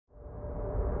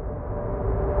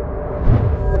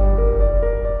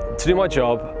To do my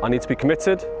job, I need to be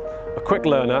committed, a quick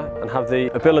learner, and have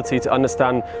the ability to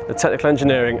understand the technical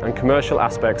engineering and commercial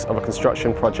aspects of a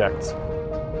construction project.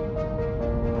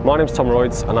 My name's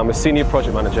Royds and I'm a Senior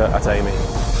Project Manager at Amey.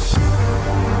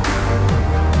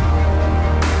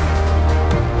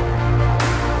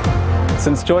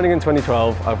 Since joining in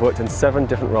 2012, I've worked in 7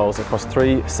 different roles across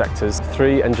 3 sectors,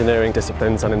 3 engineering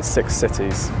disciplines and in 6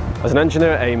 cities. As an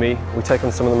engineer at Amey, we take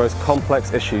on some of the most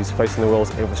complex issues facing the world's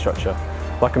infrastructure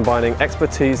by combining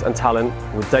expertise and talent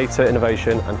with data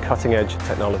innovation and cutting-edge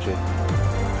technology.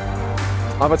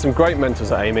 I've had some great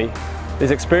mentors at Amey.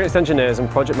 These experienced engineers and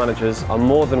project managers are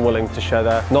more than willing to share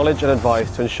their knowledge and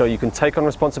advice to ensure you can take on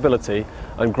responsibility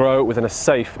and grow within a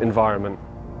safe environment.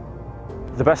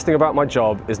 The best thing about my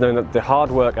job is knowing that the hard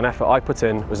work and effort I put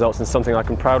in results in something I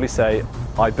can proudly say,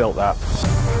 I built that.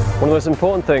 One of the most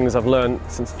important things I've learned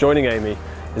since joining Amey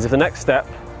is if the next step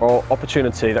or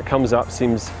opportunity that comes up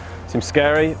seems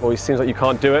scary or it seems like you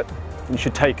can't do it, you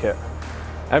should take it.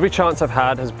 Every chance I've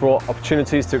had has brought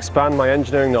opportunities to expand my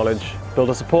engineering knowledge, build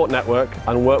a support network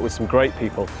and work with some great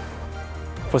people.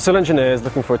 For civil engineers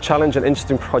looking for a challenge and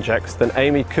interesting projects, then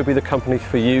Amey could be the company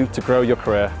for you to grow your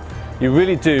career. You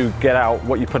really do get out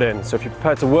what you put in, so if you're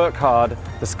prepared to work hard,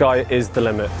 the sky is the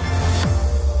limit.